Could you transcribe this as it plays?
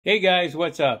Hey guys,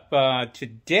 what's up?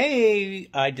 Today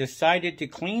I decided to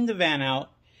clean the van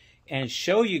out and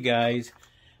show you guys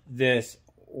this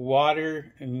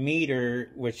water meter,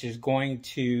 which is going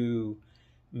to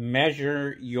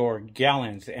measure your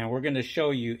gallons. And we're going to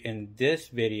show you in this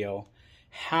video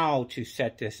how to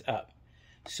set this up.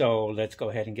 So let's go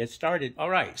ahead and get started.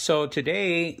 All right, so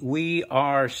today we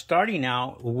are starting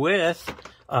out with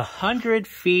 100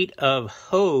 feet of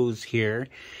hose here.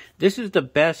 This is the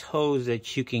best hose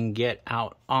that you can get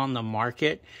out on the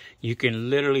market. You can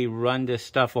literally run this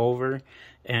stuff over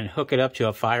and hook it up to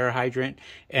a fire hydrant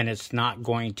and it's not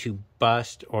going to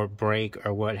bust or break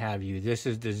or what have you. This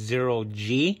is the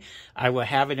 0G. I will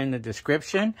have it in the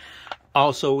description.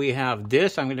 Also, we have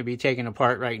this I'm going to be taking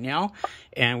apart right now,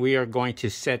 and we are going to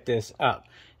set this up.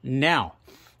 Now,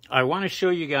 I want to show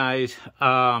you guys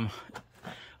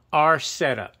our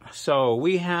setup. So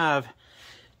we have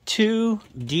two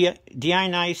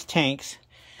deionized tanks,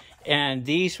 and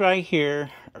these right here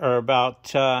are about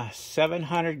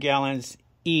 700 gallons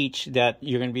each that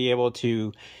you're going to be able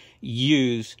to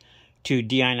use to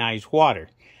deionize water.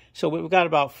 So we've got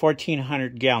about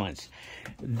 1,400 gallons.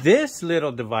 This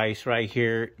little device right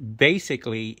here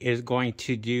basically is going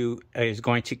to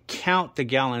count the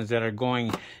gallons that are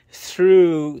going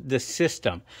through the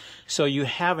system. So you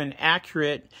have an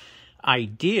accurate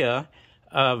idea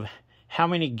of how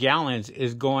many gallons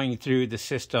is going through the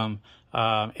system,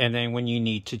 and then when you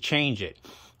need to change it.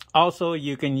 Also,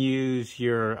 you can use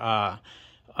your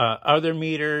other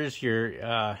meters,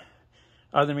 to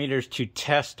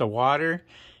test the water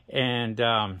and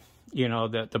you know,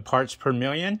 the parts per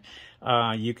million.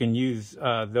 You can use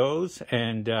those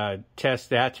and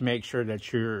test that to make sure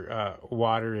that your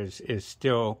water is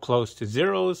still close to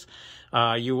zeros.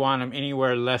 You want them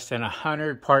anywhere less than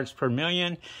 100 parts per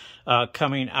million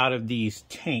coming out of these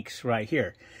tanks right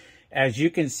here. As you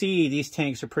can see, these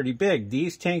tanks are pretty big.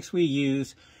 These tanks we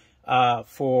use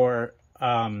for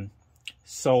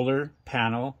solar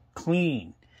panel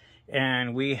cleaning.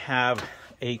 And we have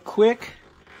a quick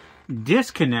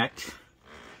disconnect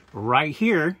right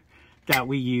here that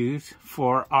we use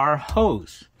for our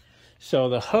hose. So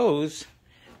the hose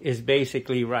is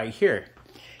basically right here,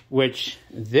 which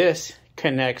this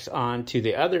connects on to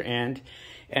the other end,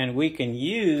 and we can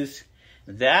use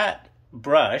that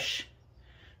brush,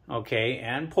 okay,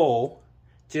 and pull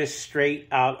just straight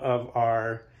out of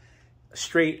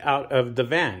the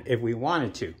van if we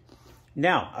wanted to.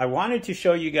 Now, I wanted to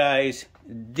show you guys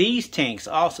these tanks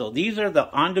also. These are the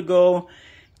on-the-go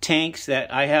tanks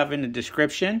that I have in the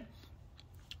description.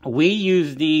 We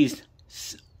use these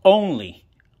only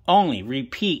for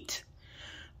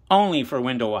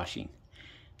window washing.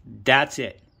 That's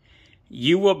it.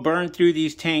 You will burn through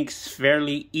these tanks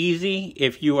fairly easy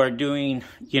if you are doing,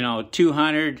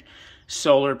 200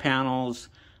 solar panels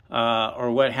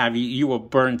or what have you. You will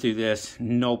burn through this,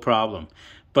 no problem.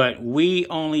 But we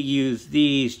only use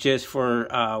these just for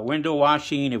window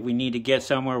washing. If we need to get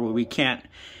somewhere where we can't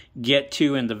get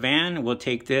to in the van, we'll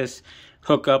take this,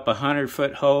 hook up a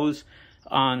 100-foot hose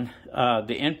on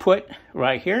the input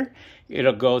right here.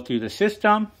 It'll go through the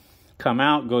system, come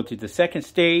out, go through the second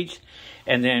stage,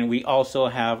 and then we also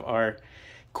have our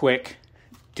quick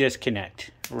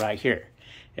disconnect right here,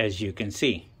 as you can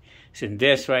see. So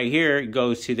this right here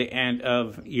goes to the end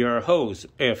of your hose.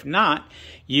 If not,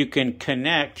 you can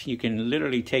connect, you can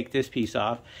literally take this piece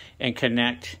off and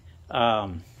connect,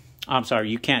 I'm sorry,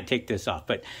 you can't take this off,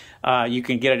 but you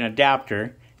can get an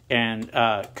adapter and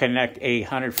connect a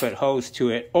 100-foot hose to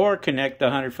it, or connect the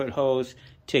 100-foot hose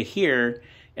to here,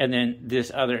 and then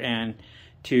this other end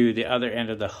to the other end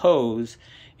of the hose,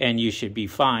 and you should be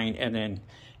fine. And then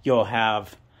you'll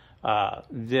have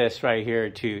this right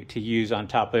here to use on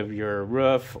top of your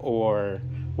roof or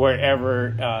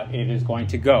wherever it is going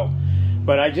to go.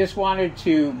 But I just wanted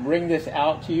to bring this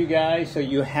out to you guys so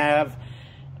you have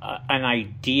an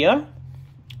idea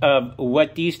of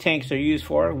what these tanks are used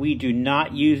for. We do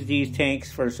not use these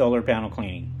tanks for solar panel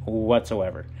cleaning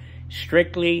whatsoever.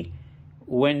 Strictly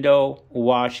window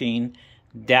washing,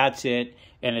 that's it,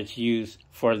 and it's used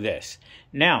for this.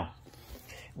 Now,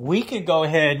 we could go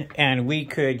ahead and we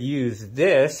could use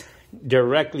this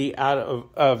directly out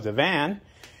of the van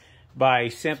by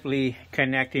simply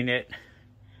connecting it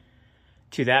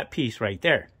to that piece right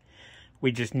there.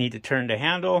 We just need to turn the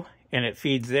handle and it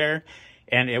feeds there,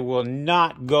 and it will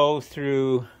not go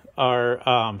through our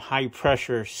high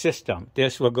pressure system.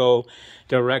 This will go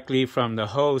directly from the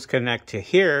hose connect to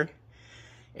here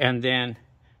and then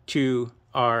to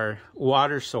our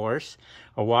water source.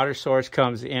 A water source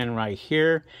comes in right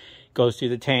here, goes through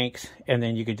the tanks, and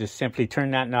then you can just simply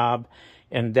turn that knob,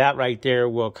 and that right there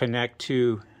will connect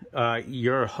to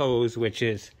your hose, which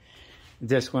is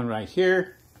this one right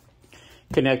here,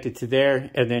 connected to there,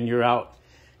 and then you're out,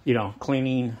 you know,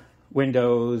 cleaning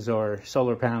windows or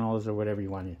solar panels or whatever you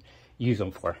want to use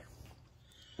them for.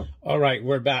 All right,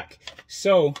 we're back.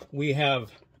 So we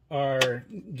have our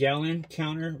gallon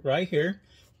counter right here.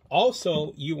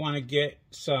 Also, you want to get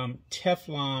some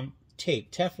Teflon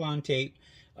tape,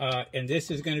 and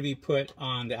this is going to be put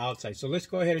on the outside. So let's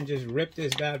go ahead and just rip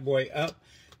this bad boy up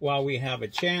while we have a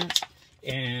chance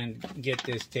and get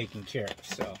this taken care of.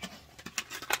 So,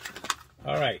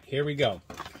 all right, here we go.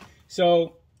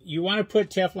 So you want to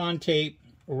put Teflon tape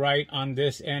right on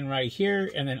this end right here,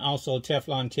 and then also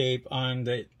Teflon tape on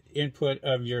the input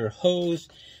of your hose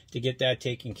to get that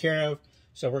taken care of.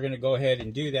 So we're going to go ahead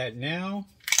and do that now.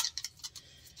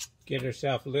 Get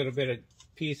ourselves a little bit of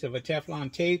piece of a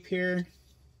Teflon tape here.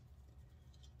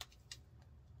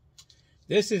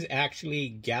 This is actually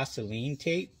gasoline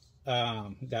tape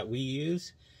that we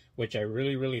use, which I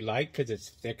really like because it's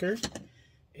thicker.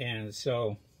 And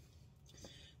so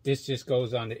this just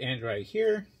goes on the end right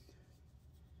here.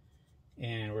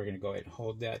 And we're going to go ahead and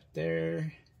hold that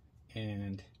there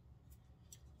and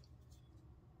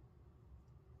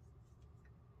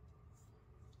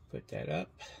put that up.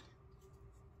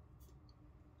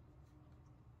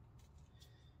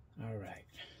 All right.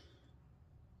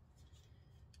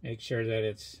 Make sure that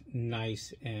it's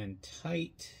nice and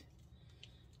tight.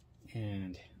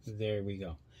 And there we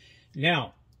go.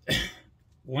 Now, I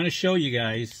want to show you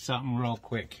guys something real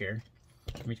quick here.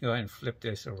 Let me go ahead and flip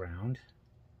this around.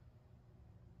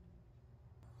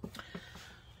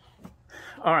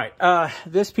 All right,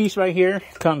 this piece right here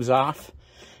comes off,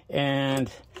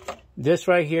 and this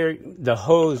right here, the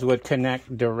hose would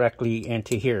connect directly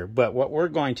into here. But what we're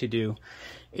going to do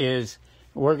is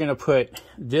we're going to put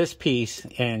this piece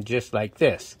in just like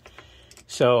this.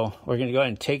 So we're going to go ahead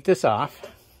and take this off.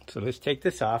 So let's take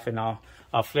this off, and I'll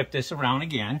flip this around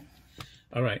again.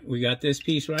 All right, we got this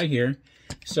piece right here.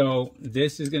 So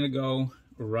this is going to go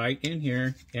right in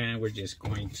here, and we're just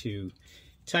going to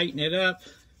tighten it up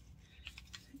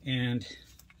and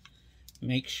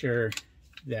make sure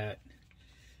that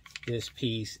this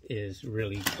piece is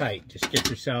really tight. Just get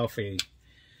yourself a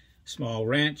small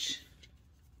wrench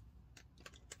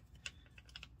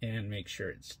and make sure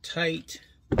it's tight.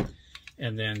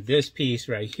 And then this piece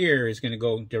right here is going to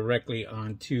go directly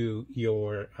onto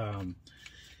your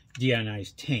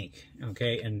deionized tank,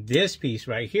 okay? And this piece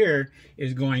right here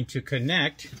is going to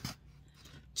connect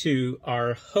to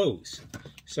our hose.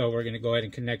 So we're going to go ahead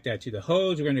and connect that to the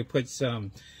hose. We're going to put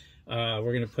some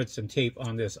tape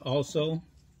on this also.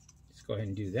 Let's go ahead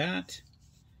and do that.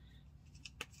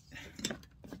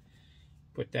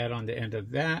 Put that on the end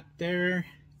of that there.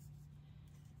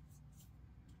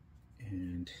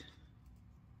 And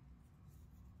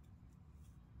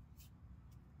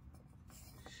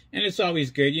it's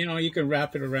always good, you know, you can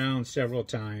wrap it around several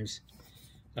times.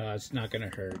 It's not going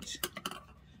to hurt.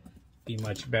 Be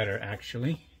much better,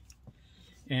 actually.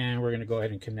 And we're going to go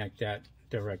ahead and connect that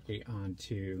directly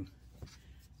onto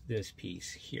this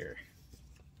piece here.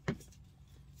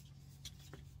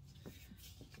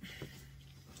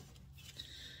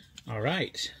 All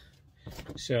right.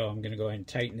 So I'm going to go ahead and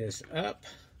tighten this up.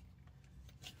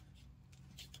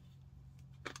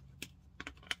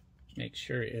 Make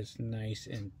sure it's nice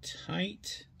and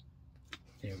tight.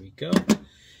 There we go.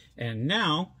 And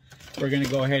now we're going to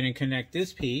go ahead and connect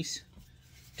this piece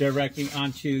directly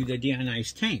onto the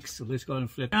deionized tank. So let's go ahead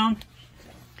and flip down.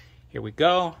 Here we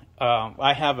go.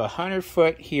 I have 100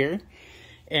 foot here,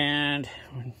 and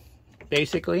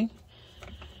basically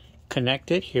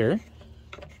connect it here.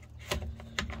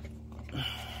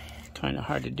 Kind of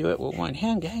hard to do it with one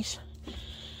hand, guys.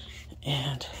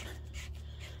 And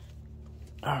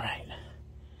all right.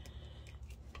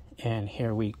 And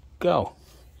here we go.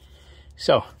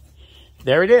 So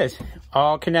there it is,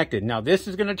 all connected. Now this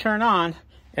is going to turn on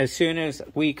as soon as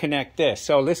we connect this.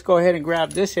 So let's go ahead and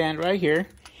grab this end right here,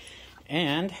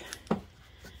 and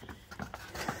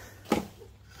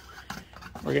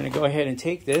we're going to go ahead and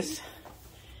take this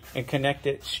and connect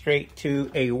it straight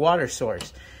to a water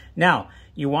source. Now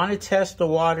you want to test the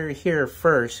water here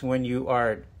first when you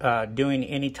are doing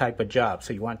any type of job.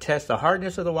 So you want to test the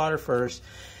hardness of the water first,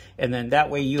 and then that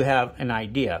way you have an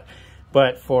idea.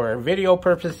 But for video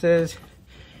purposes,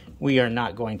 we are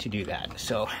not going to do that.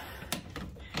 So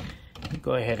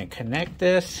go ahead and connect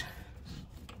this.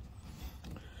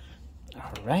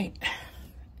 All right.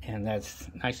 And that's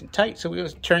nice and tight. So we'll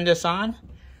turn this on.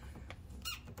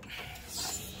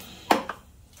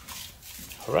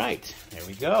 All right, there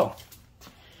we go.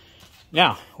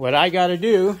 Now, what I got to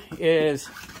do is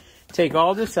take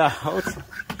all this out,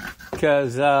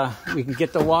 because we can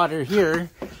get the water here,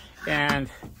 and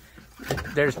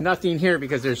there's nothing here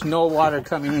because there's no water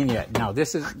coming in yet. Now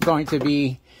this is going to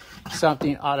be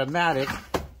something automatic,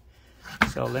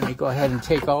 so let me go ahead and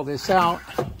take all this out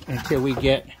until we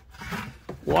get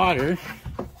water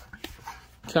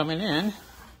coming in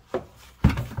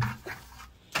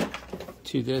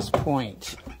to this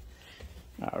point.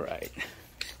 All right,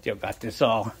 still got this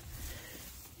all,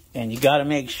 and you got to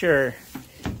make sure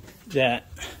that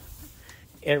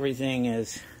everything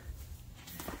is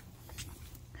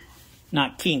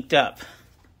not kinked up.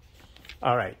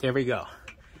 All right, there we go.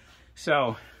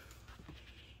 So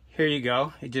here you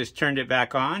go. It just turned it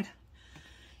back on,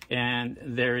 and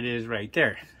there it is right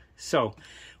there. So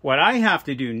what I have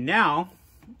to do now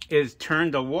is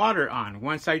turn the water on.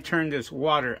 Once I turn this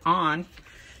water on,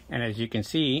 and as you can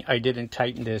see, I didn't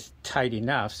tighten this tight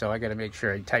enough, so I got to make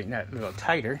sure I tighten that a little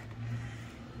tighter.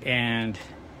 And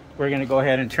we're going to go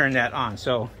ahead and turn that on.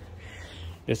 So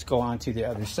let's go on to the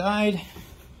other side.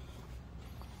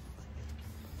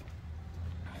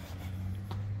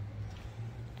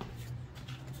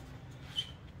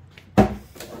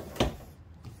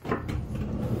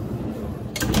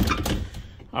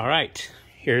 All right,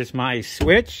 here's my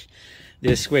switch.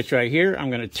 This switch right here, I'm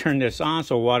going to turn this on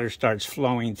so water starts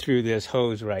flowing through this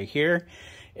hose right here.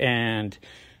 And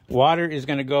water is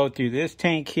going to go through this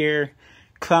tank here,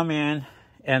 come in,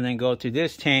 and then go through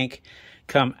this tank,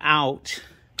 come out,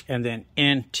 and then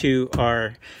into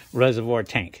our reservoir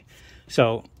tank.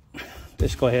 So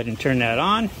let's go ahead and turn that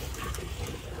on.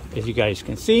 As you guys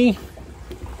can see,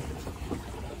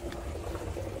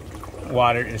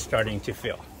 water is starting to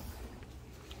fill.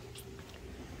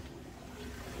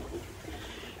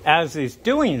 As it's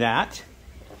doing that,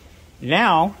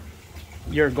 now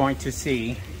you're going to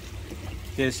see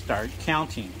this start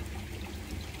counting.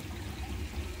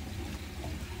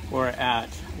 We're at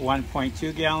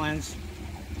 1.2 gallons,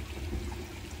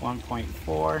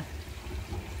 1.4,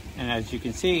 and as you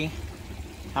can see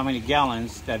how many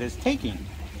gallons that is taking.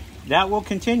 That will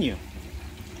continue.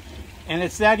 And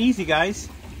it's that easy, guys,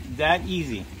 that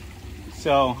easy.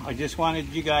 So I just wanted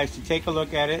you guys to take a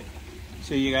look at it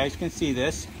so you guys can see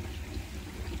this.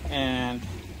 And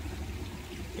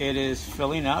it is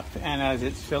filling up, and as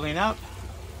it's filling up,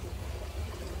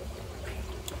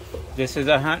 this is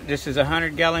a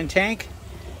 100-gallon tank.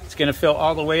 It's going to fill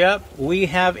all the way up. We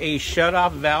have a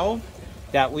shut-off valve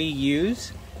that we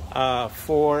use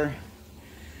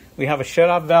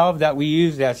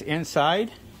that's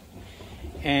inside,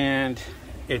 and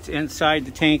it's inside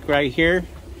the tank right here.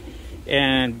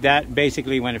 And that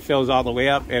basically, when it fills all the way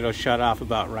up, it'll shut off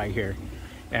about right here,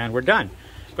 and we're done.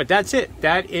 But that's it.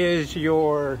 That is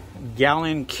your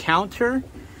gallon counter.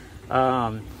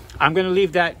 I'm going to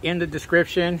leave that in the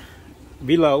description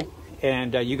below,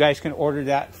 and you guys can order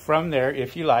that from there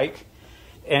if you like.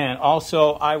 And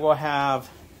also, I will have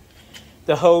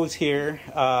the hose here,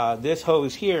 this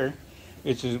hose here,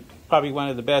 which is probably one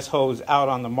of the best hoses out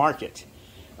on the market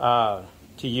to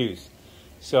use.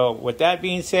 So with that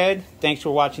being said, thanks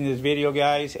for watching this video,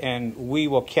 guys, and we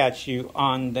will catch you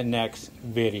on the next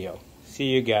video. See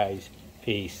you guys.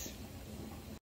 Peace.